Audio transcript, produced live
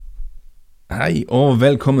Hei og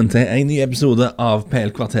velkommen til en ny episode av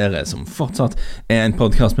PL-kvarteret, som fortsatt en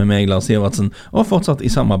podcast med meg, Lars Sivertsen, og fortsatt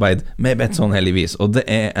i samarbeid med Betsson heldigvis. Og det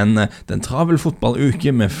den travel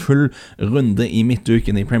fotballuke med full runde i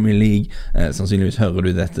midtuken i Premier League. Sannsynligvis hører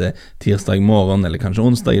du dette tirsdag morgen, eller kanskje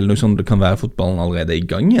onsdag, eller noe sånt. Det kan være fotballen allerede i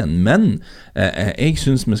gang igjen, men jeg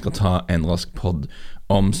synes vi skal ta en rask podd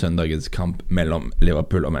om søndagens kamp mellom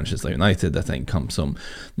Liverpool og Manchester United. Dette en kamp som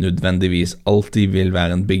nødvendigvis alltid vil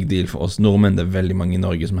være en big deal for oss nordmenn. Det veldig mange i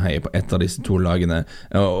Norge som heier på ett av disse to lagene,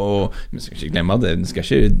 og vi skal ikke glemme det.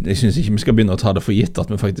 Jeg synes ikke vi skal begynne å ta det for gitt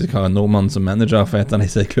at vi faktisk har en nordmann som manager for et av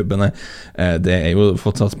disse klubbene. Det jo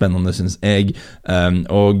fortsatt spennende, synes jeg.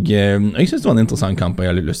 Og jeg synes det var en interessant kamp, og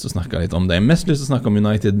jeg har litt lyst til å snakke litt om det. Jeg har mest lyst til å snakke om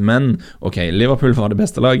United, men ok, Liverpool var det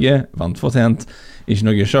beste laget, vant fortjent, ikke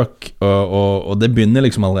noe sjokk, og det begynner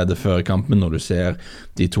liksom allerede før kampen når du ser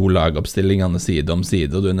de to lagoppstillingene side om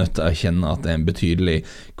side, og du nødt til å erkjenne at det en betydelig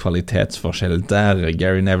kvalitetsforskjell der.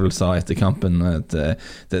 Gary Neville sa etter kampen at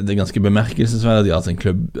det ganske bemerkelsesverdig at en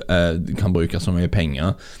klubb kan bruke så mye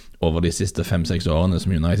penger over de siste 5-6 årene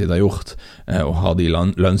som United har gjort, og har de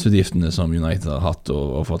lønnsutgiftene som United har hatt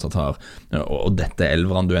og fortsatt har, og dette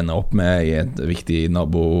elveren du ender opp med i et viktig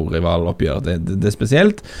nabo-rivaloppgjør, det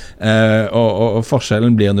spesielt, og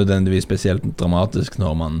forskjellen blir nødvendigvis spesielt dramatisk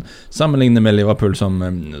når man sammenligner med Liverpool som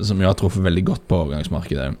jo har truffet veldig godt på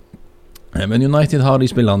overgangsmarkedet. Men United har de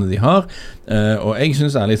spillerne de har, og jeg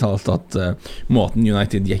synes ærlig talt at måten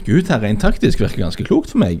United gikk ut her rent taktisk virker ganske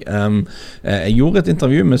klokt for meg. Jeg gjorde et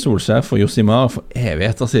intervju med Solskjær for Josimar for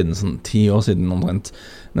evigheter siden, sånn 10 år siden omtrent,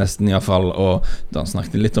 nesten i hvert fall, og da han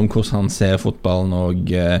snakket litt om hvordan han ser fotballen, og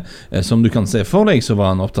som du kan se for deg, så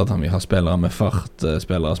var han opptatt av at han vil ha spillere med fart,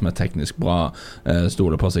 spillere som teknisk bra,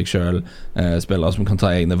 stoler på seg selv, spillere som kan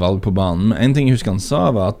ta egne valg på banen. Men en ting jeg husker han sa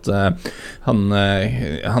var at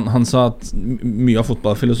han sa at mye av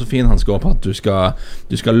fotballfilosofien hans går på at du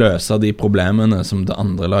skal løse de problemene som det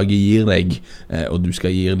andre laget gir deg, og du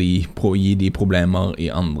skal gi de problemer i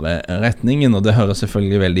andre retningen, og det høres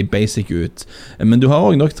selvfølgelig veldig basic ut, men du har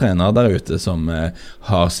også nok trenere der ute som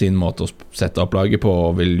har sin måte å sette opp laget på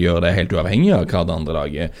og vil gjøre det helt uavhengig av hva det andre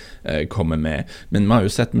laget kommer med. Men vi har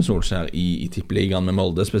jo sett med Solskjær i tippeligaen med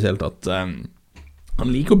Molde spesielt at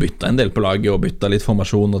han liker å bytte en del på laget og bytte litt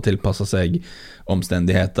formasjon og tilpasse seg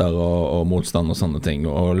omstendigheter og motstand og sånne ting,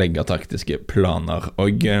 og legge taktiske planer.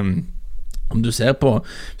 Og hvis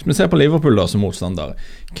vi ser på Liverpool da som motstander,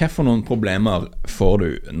 hva for noen problemer får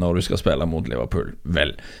du når du skal spille mot Liverpool?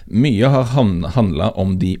 Vel, mye har handlet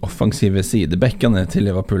om de offensive sidebekkene til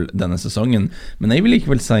Liverpool denne sesongen, men jeg vil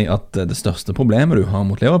likevel si at det største problemet du har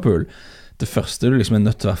mot Liverpool, det første du liksom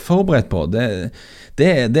nødt til å være forberedt på, det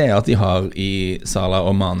at de har i Salah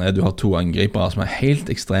og Mane, du har to angripere som helt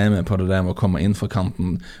ekstreme på det der med å komme inn fra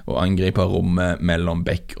kanten og angripe rommet mellom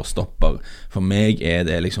bekk og stopper. For meg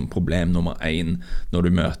det liksom problem nummer 1 når du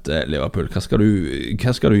møter Liverpool. Hva skal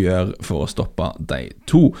du gjøre for å stoppe de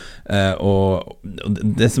to? Og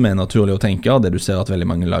det som naturlig å tenke, det du ser at veldig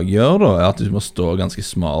mange lag gjør da, at du må stå ganske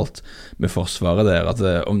smalt med forsvaret der, at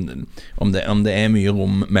om det mye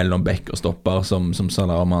rom mellom bekk og stopper som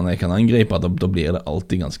Salah og Mane kan angripe, da blir det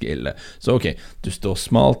alltid ganske ille. Så ok, du står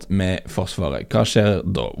smalt med forsvaret. Hva skjer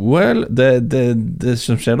da? Well, det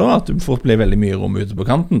som skjer da, at du fort blir veldig mye rom ute på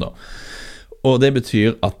kanten da. Og det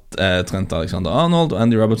betyr at Trent Alexander-Arnold og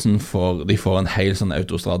Andy Robertson får en hel sånn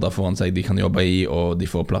autostrada foran seg de kan jobbe i, og de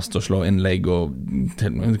får plass til å slå innlegg, og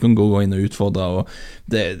de kan gå inn og utfordre, og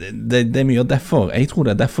det mye derfor. Jeg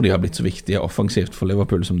tror det derfor de har blitt så viktige offensivt for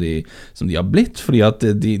Liverpool som de har blitt, fordi at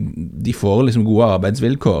de får liksom gode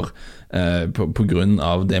arbeidsvilkår på grunn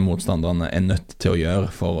av det motstanderne nødt til å gjøre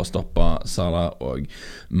for å stoppe Salah og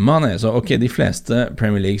Mane. Så ok, de fleste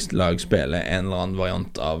Premier League lag spiller en eller annen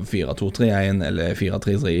variant av 4-2-3-1 eller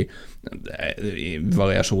 4-3-3,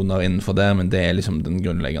 variasjoner innenfor der, men det liksom den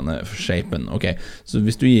grunnleggende shapen. Ok, så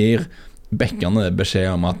hvis du gir bekkerne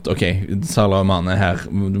beskjed om at ok, Salah og Mane her,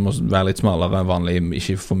 du må være litt smalere enn vanlig,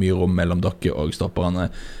 ikke for mye rom mellom dere og stopperne,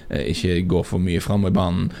 ikke gå for mye frem i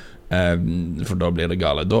banen, for da blir det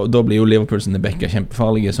gale. Da blir jo Liverpool sine bekker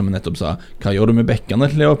kjempefarlige, som jeg nettopp sa. Hva gjør du med bekkerne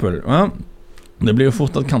til Liverpool? Ja, det blir jo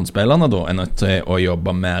fort at kantspillerne da nødt til å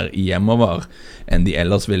jobbe mer hjemover enn de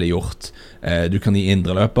ellers ville gjort. Du kan gi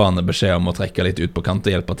indreløperne beskjed om å trekke litt ut på kant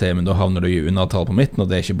og hjelpe til, men da havner du i undertall på midten, og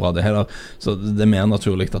det ikke bra det heller. Så det mer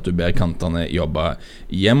naturlig at du ber kantene jobbe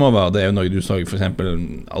hjemover. Det jo noe du så for eksempel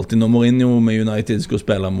alltid når Mourinho med United skulle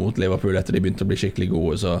spille mot Liverpool etter de begynte å bli skikkelig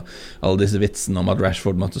gode, så alle disse vitsene om at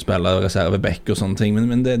Rashford måtte spille reserveback og sånne ting,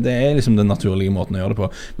 men det liksom den naturlige måten å gjøre det på.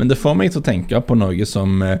 Men det får meg til å tenke på noe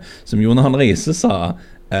som Jon Arne Riise sa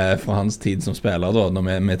fra hans tid som spiller da, når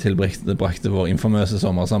vi tilbrakte vår infamøse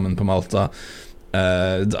sommer sammen på Malta,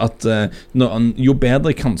 jo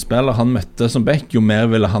bedre kantspiller han møtte som back, jo mer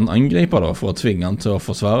ville han angripe da, for å tvinge de til å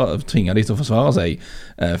forsvare seg,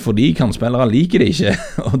 fordi kantspillere liker det ikke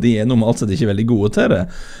og de normalt sett ikke veldig gode til det,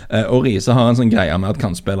 og Riise har en sånn greie med at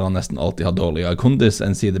kantspillere nesten alltid har dårligere kondis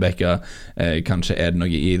enn sidebacker. Kanskje det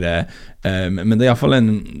noe i det, men det har i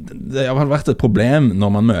hvert fall vært et problem når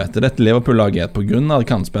man møter dette Liverpool-laget på grunn av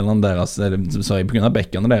kantspillerne deres, på grunn av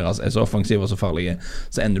bekkene deres så offensive og så farlige,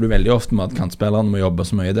 så ender du veldig ofte med at kantspillerne må jobbe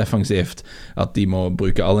så mye defensivt at de må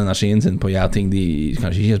bruke all energien sin på å gjøre ting de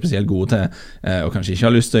kanskje ikke spesielt gode til, og kanskje ikke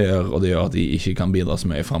har lyst til å gjøre, og det gjør at de ikke kan bidra så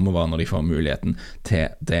mye fremover når de får muligheten til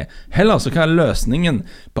det. Heller, så hva løsningen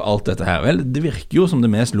på alt dette her? Vel, det virker jo som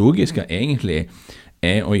det mest logiske egentlig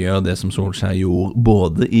å gjøre det som Solskjær gjorde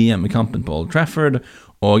både i hjemmekampen på Old Trafford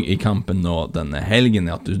og i kampen nå denne helgen,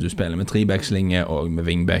 at du spiller med trebackslinje og med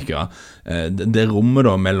wingbacker. Det rommet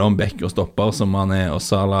da mellom back og stopper som Mané og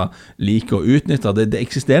Salah liker å utnytte, det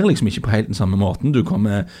eksisterer liksom ikke på helt den samme måten. Du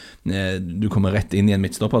kommer rett inn i en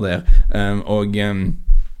midtstopper der,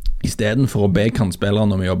 i stedet for å be kantspillere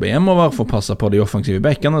når vi jobber hjemover for å passe på de offensive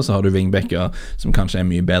bekkene, så har du wingbacker som kanskje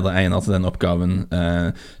mye bedre egnet til den oppgaven,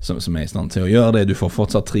 som i stand til å gjøre det. Du får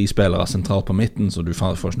fortsatt 3 spillere sentralt på midten, så du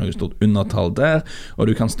får ikke noe stort undertall der, og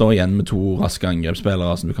du kan stå igjen med 2 raske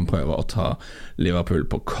angrepsspillere som du kan prøve å ta Liverpool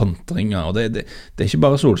på kontringer, og det ikke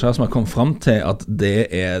bare Solskjær som har kommet frem til at det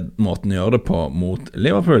måten å gjøre det på mot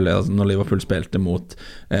Liverpool. Altså, når Liverpool spilte mot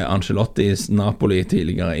Ancelottis Napoli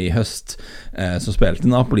tidligere i høst, så spilte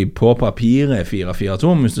Napoli på papiret 4-4-2,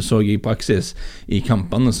 men hvis du så i praksis i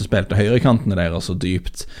kampene, så spilte høyrekantene deres så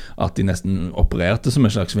dypt at de nesten opererte som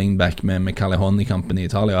en slags wingback med Callejon i kampen i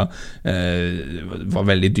Italia, var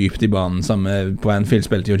veldig dypt i banen. Samme på Anfield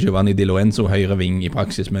spilte jo Giovanni Di Lorenzo høyre ving i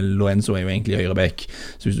praksis, men Lorenzo jo egentlig høyre back,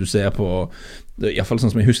 så hvis du ser på i hvert fall sånn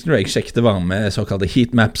som jeg husker det, jeg sjekket varme såkalte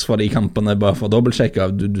heatmaps fra de kampene bare for å dobbeltsjekke,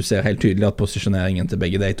 du ser helt tydelig at posisjoneringen til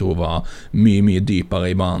begge de to var mye dypere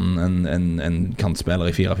i banen enn kantspiller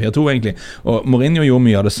i 4-4-2 egentlig, og Mourinho gjorde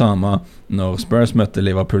mye av det samme når Spurs møtte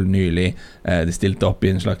Liverpool nylig. De stilte opp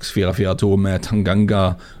i en slags 4-4-2 med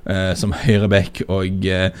Tanganga som høyreback og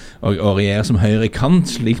Aurier som høyre kant.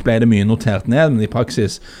 Slik ble det mye notert ned, men i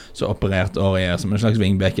praksis så opererte Aurier som en slags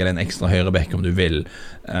wingback eller en ekstra høyreback om du vil.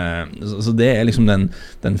 Så det liksom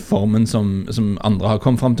den formen som andre har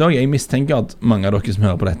kommet frem til. Jeg mistenker at mange av dere som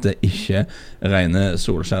hører på dette ikke regner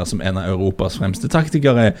Solskjær som en av Europas fremste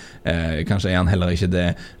taktikere. Kanskje han heller ikke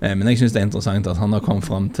det, men jeg synes det interessant at han har kommet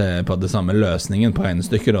frem til på det samme løsningen på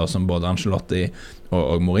regnestykket da, som både Ancelotti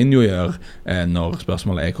og Mourinho gjør, når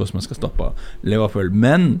spørsmålet hvordan man skal stoppe Liverpool.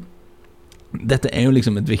 Men dette jo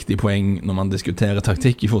liksom et viktig poeng når man diskuterer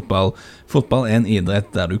taktikk i fotball. Fotball en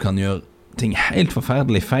idrett der du kan gjøre ting helt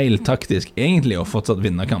forferdelig feil taktisk egentlig, og fortsatt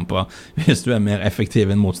vinne kamper hvis du mer effektiv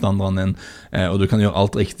enn motstanderen din, og du kan gjøre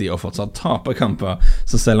alt riktig og fortsatt tape kamper.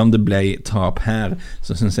 Så selv om det ble tap her,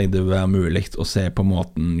 så synes jeg det vil være mulig å se på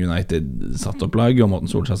måten United satt opp laget, og måten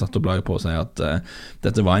Solskjær satt opp laget på, og si at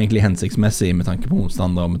dette var egentlig hensiktsmessig med tanke på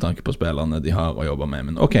motstandere og med tanke på spillerne de har å jobbe med.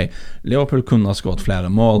 Men ok, Liverpool kunne ha skåret flere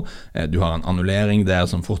mål, du har en annullering der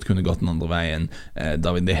som fort kunne gått den andre veien,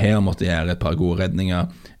 David De Gea måtte gjøre et par gode redninger,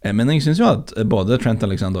 men jeg synes jo at både Trent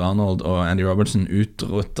Alexander-Arnold og Andy Robertson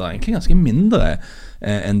utrutta egentlig ganske mindre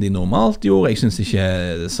enn de normalt gjorde. Jeg synes ikke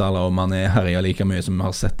Salah og Mané herjer like mye som vi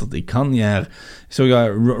har sett at de kan gjøre. Jeg så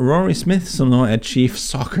Rory Smith, som nå Chief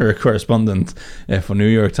Soccer Correspondent for New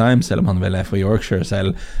York Times, selv om han vel fra Yorkshire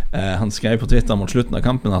selv, han skrev på Twitter mot slutten av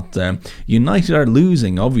kampen at United are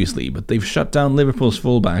losing obviously, but they've shut down Liverpool's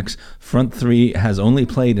fullbacks. Front three has only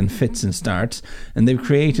played in fits and starts, and they've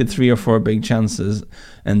created 3 or 4 big chances,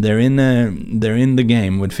 and they're in the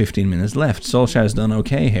game with 15 minutes left. Solskjaer's done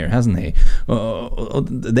okay here, hasn't he? Og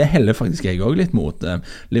det heller faktisk jeg også litt mot.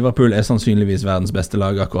 Liverpool sannsynligvis verdens beste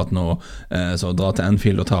lag akkurat nå, så å dra til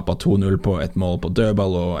Anfield og tape 2-0 på et mål på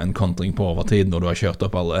dødball og en kontring på overtid når du har kjørt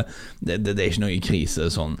opp alle, det ikke noe krise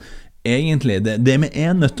sånn. Egentlig, det vi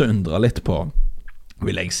nødt til å undre litt på,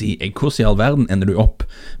 vil jeg si, hvordan i all verden ender du opp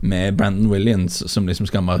med Brandon Williams som liksom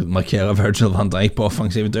skal markere Virgil van Dijk på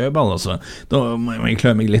offensiv dødball, altså. Da må jeg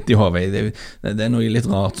klø meg litt i hovedet. Det noe litt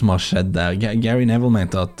rart som har skjedd der. Gary Neville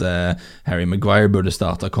mente at Harry Maguire burde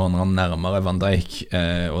starte corneren nærmere van Dijk,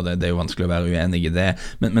 og det jo vanskelig å være uenig i det,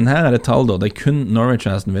 men her det tall da, det kun Norwich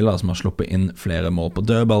og Aston Villa som har sluppet inn flere mål på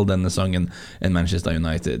dødball denne sangen enn Manchester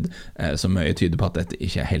United, så mye tyder på at dette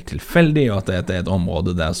ikke helt tilfeldig, og at det et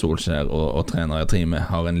område der Solskjær og trenere vi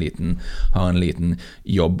har en liten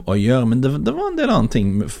jobb å gjøre. Men det var en del andre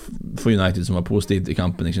ting for United som var positivt i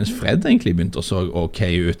kampen. Jeg synes Fred egentlig begynte å så ok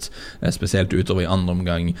ut, spesielt utover i andre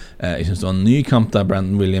omgang. Jeg synes det var en ny kamp der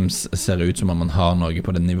Brandon Williams ser ut som om man har noe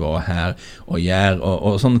på det nivået her å gjøre,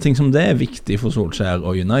 og sånne ting som det er viktig for Solskjær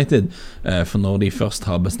og United, for når de først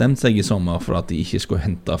har bestemt seg i sommer for at de ikke skulle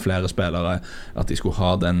hente flere spillere, at de skulle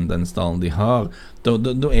ha den stallen de har, da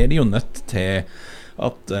er de jo nødt til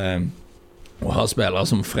at å ha spillere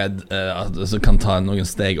som Fred som kan ta noen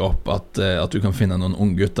steg opp, at du kan finne noen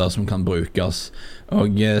unggutter som kan brukes.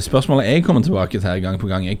 Og spørsmålet jeg kommer tilbake til gang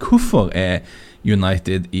på gang er hvorfor er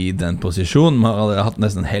United i den posisjonen. Vi har allerede hatt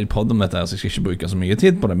nesten en hel podd om dette her, så jeg skal ikke bruke så mye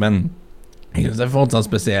tid på det, men jeg synes det er fortsatt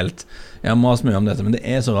spesielt. Jeg har maset mye om dette, men det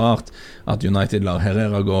er så rart at United lar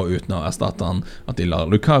Herrera gå uten å erstatte han, at de lar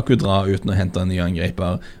Lukaku dra uten å hente en ny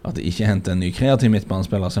angriper, at de ikke henter en ny kreativ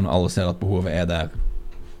midtbanespiller som alle ser at behovet er der.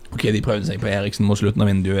 Ok, de prøvde seg på Eriksen mot slutten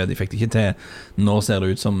av vinduet, de fikk det ikke til. Nå ser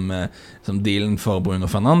det ut som dealen for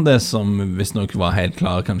Bruno Fernandes, som hvis nok var helt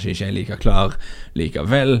klar, kanskje ikke er like klar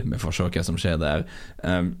likevel. Vi får se hva som skjer der.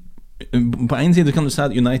 På en side kan du si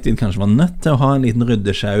at United kanskje var nødt til å ha en liten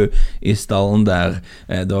ryddesjau i stallen der.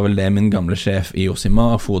 Det var vel det min gamle sjef i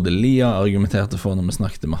Josimar, Frode Lia, argumenterte for når vi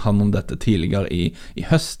snakket med han om dette tidligere i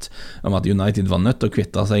høst, om at United var nødt til å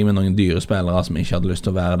kvitte seg med noen dyre spillere som ikke hadde lyst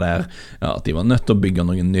til å være der, at de var nødt til å bygge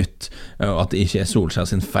noe nytt, og at det ikke er Solskjær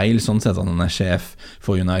sin feil sånn sett at han er sjef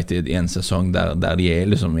for United i en sesong der de er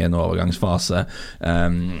liksom i en overgangsfase.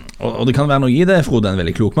 Og det kan være noe i det. Frode er en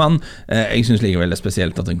veldig klok mann. Jeg synes likevel det er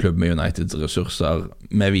spesielt at en klubb med Uniteds ressurser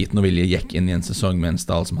med viten og vilje gikk inn i en sesong med en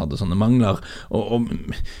stall som hadde sånne mangler, og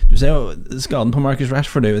du ser jo skaden på Marcus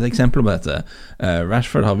Rashford er jo et eksempel på dette.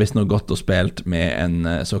 Rashford har visst noe godt og spilt med en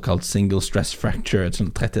såkalt single stress fracture, et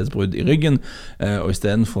sånt tretthetsbrudd i ryggen, og i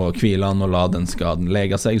stedet for å hvile han og la den skaden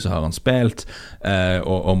lege seg, så har han spilt,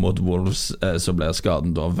 og mot Wolves så ble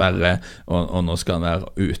skaden da verre, og nå skal han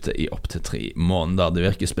være ute i opp til 3 måneder. Det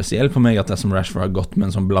virker spesielt for meg at det som Rashford har gått med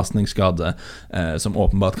en sånn belastningsskade som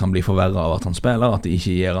åpenbart kan bli forverret av at han spiller, at de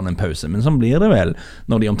ikke gir han en pause, men sånn blir det vel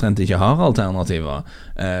når de omtrent ikke har alternativer,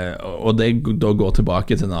 og det da går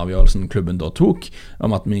tilbake til den avgjørelsen klubben da tok,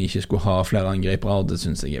 om at vi ikke skulle ha flere angripere, og det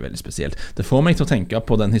synes jeg er veldig spesielt. Det får meg til å tenke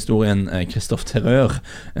på den historien Christophe Terreur,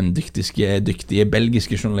 en dyktige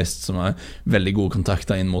belgiske journalist som har veldig gode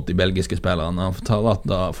kontakter inn mot de belgiske spillerne. Han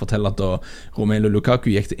forteller at da Romelu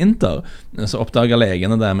Lukaku gikk til Inter, så oppdaget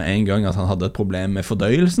legene der med en gang at han hadde et problem med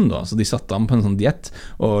fordøyelsen da, så de satte ham på en sånn diett,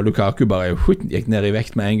 og Lukaku bare gikk ned i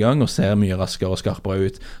vekt med en gang og ser mye raskere og skarpere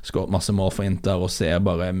ut, skåret masse mål for Inter og ser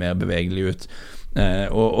bare mer bevegelig ut.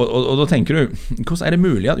 Og da tenker du, hvordan er det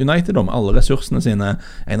mulig at United med alle ressursene sine,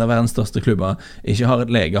 en av verdens største klubber, ikke har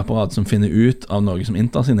et legeapparat som finner ut av noe som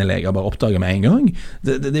Inter sine leger bare oppdager med en gang?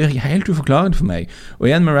 Det virker helt uforklarlig for meg. Og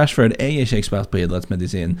igjen med Rashford, jeg er ikke ekspert på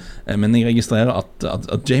idrettsmedisin, men jeg registrerer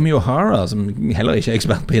at Jamie O'Hara, som heller ikke er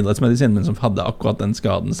ekspert på idrettsmedisin, men som hadde akkurat den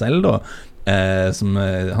skaden selv da, som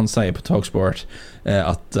han sier på TalkSport,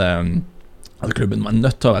 at klubben var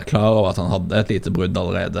nødt til å være klar over at han hadde et lite brudd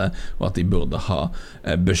allerede, og at de burde ha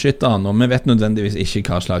beskyttet han. Og vi vet nødvendigvis ikke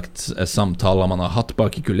hva slags samtaler man har hatt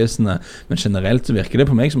bak i kulissene, men generelt så virker det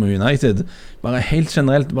på meg som United bare helt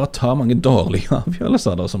generelt bare tar mange dårlige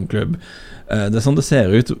avgjørelser da, som klubb. Det er sånn det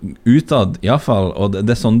ser ut utad i hvert fall, og det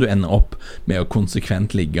er sånn du ender opp med å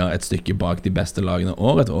konsekvent ligge et stykke bak de beste lagene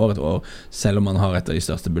år etter år, selv om man har et av de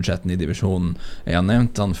største budsjettene i divisjonen. Jeg har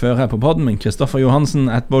nevnt han før her på podden, men Kristoffer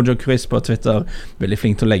Johansen @BojoChris på Twitter, veldig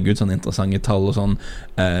flink til å legge ut sånne interessante tall og sånn,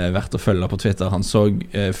 verdt å følge på Twitter. Han så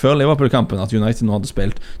før Liverpool-kampen at United nå hadde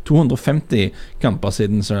spilt 250 kamper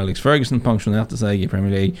siden Sir Alex Ferguson pensjonerte seg i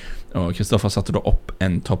Premier League, og Kristoffer satte da opp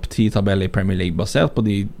en topp 10-tabell i Premier League basert på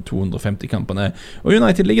de 250 kampene, og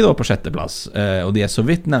United ligger da på 6. plass, og de er så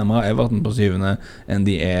vidt nærmere Everton på 7. enn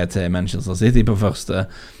de er til Manchester City på 1.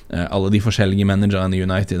 Alle de forskjellige managerne i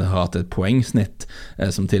United har hatt et poengsnitt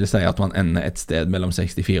som tilsier at man ender et sted mellom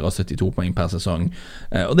 64 og 72 poeng per sesong,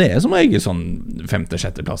 og det er som regel sånn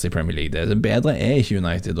 5.-6. plass i Premier League. Det bedre er ikke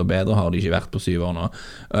United, og bedre har de ikke vært på 7 år nå,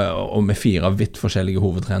 og med 4 vidt forskjellige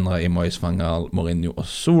hovedtrenere i Moyes, Van Gaal, Mourinho og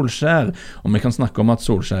Solskjær. Og vi kan snakke om at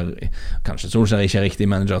kanskje Solskjær ikke er riktig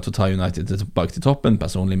manager til å ta United tilbake til toppen.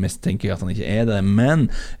 Personlig mistenker jeg at han ikke er det, men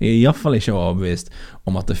jeg er i hvert fall ikke overbevist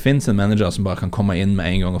om at det finnes en manager som bare kan komme inn med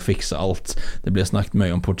en gang og fikse alt. Det blir snakket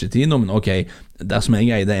mye om Pochettino, men ok, dersom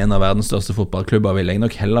jeg eide en av verdens største fotballklubber, ville jeg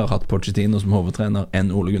nok heller hatt Pochettino som hovedtrener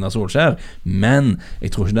enn Ole Gunnar Solskjær, men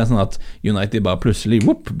jeg tror ikke det sånn at United bare plutselig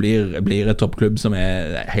blir et toppklubb som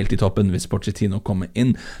helt i toppen hvis Pochettino kommer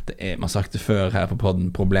inn. Vi har sagt det før her på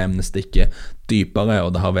podden, problemene stikker dypere,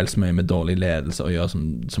 og det har vel så mye med dårlig ledelse å gjøre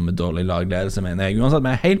som med dårlig lagledelse, mener jeg. Uansett,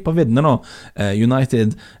 vi helt på viddene nå.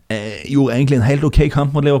 United gjorde egentlig en helt ok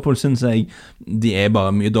kamp mot Liverpool, synes jeg. De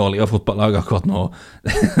bare mye dårligere fotballag akkurat nå.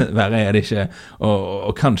 Verre det ikke.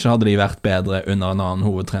 Og kanskje hadde de vært bedre under en annen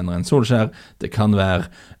hovedtrener enn Solskjær. Det kan være,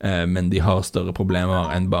 men de har større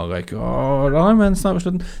problemer enn bare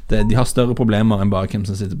de har større problemer enn bare hvem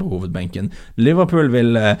som sitter på hovedbenken. Liverpool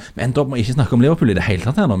vil men da må vi ikke snakke om Liverpool i det hele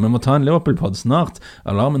tatt her nå. Vi må ta en Liverpool-podd snart.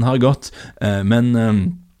 Alarmen har gått, men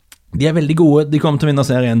de veldig gode, de kommer til å vinne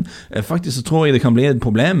serien. Faktisk så tror jeg det kan bli et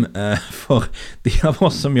problem, for de av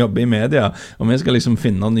oss som jobber i media, og vi skal liksom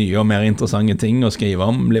finne nye og mer interessante ting å skrive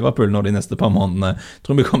om Liverpool nå de neste par månedene. Jeg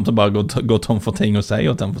tror vi kommer til å bare gå tom for ting å si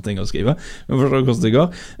og tom for ting å skrive. Vi får se hvordan det går.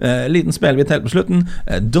 Liten spillvitt helt på slutten.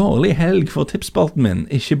 Dårlig helg for tipsspalten min.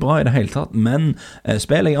 Ikke bra i det hele tatt, men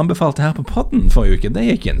spill jeg anbefalte her på podden forrige uke, det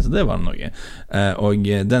gikk inn, så det var noe. Og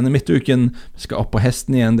denne midtuken skal opp på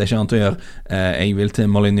hesten igjen, det ikke annet å gjøre. Jeg vil til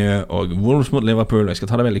Molineux og Wolves mot Liverpool. Jeg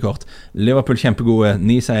skal ta det veldig kort. Liverpool kjempegode,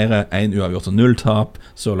 9 seire, 1 uavgjort og 0 tap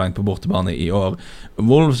så langt på bortebane i år.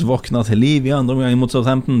 Wolves våkner til liv i andre omgang mot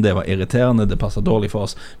Southampton. Det var irriterende, det passet dårlig for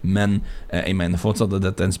oss, men jeg mener fortsatt at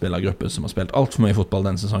dette en spillergruppe som har spilt alt for mye fotball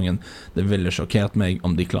denne sesongen. Det ville sjokkert meg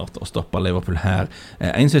om de klarte å stoppe Liverpool her.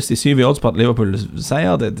 1,67 i odds på at Liverpool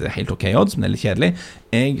seier, det helt ok odds, men det litt kjedelig.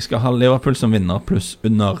 Jeg skal ha Liverpool som vinner pluss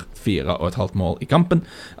under 4,5 mål i kampen,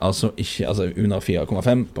 altså under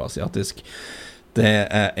 4,5 på asiatisk.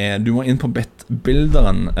 Du må inn på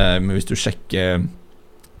bettbilderen, men hvis du sjekker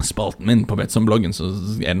spalten min på Betsson-bloggen, så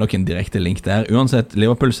det nok en direkte link der. Uansett,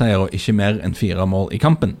 Liverpool seier og ikke mer enn 4 mål i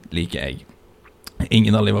kampen, liker jeg.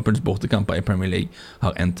 Ingen av Liverpools bortekamper i Premier League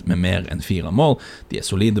har endt med mer enn 4 mål. De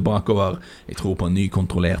solide bakover. Jeg tror på en ny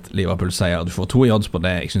kontrollert Liverpool-seier. Du får 2 i odds på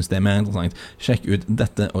det. Jeg synes det mer interessant. Sjekk ut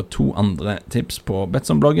dette og 2 andre tips på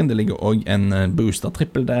Betsson-bloggen. Det ligger også en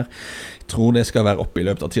booster-trippel der. Jeg tror det skal være oppe i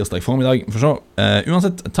løpet av tirsdag formiddag. For så,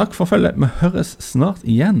 uansett, takk for følget. Vi høres snart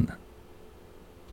igjen.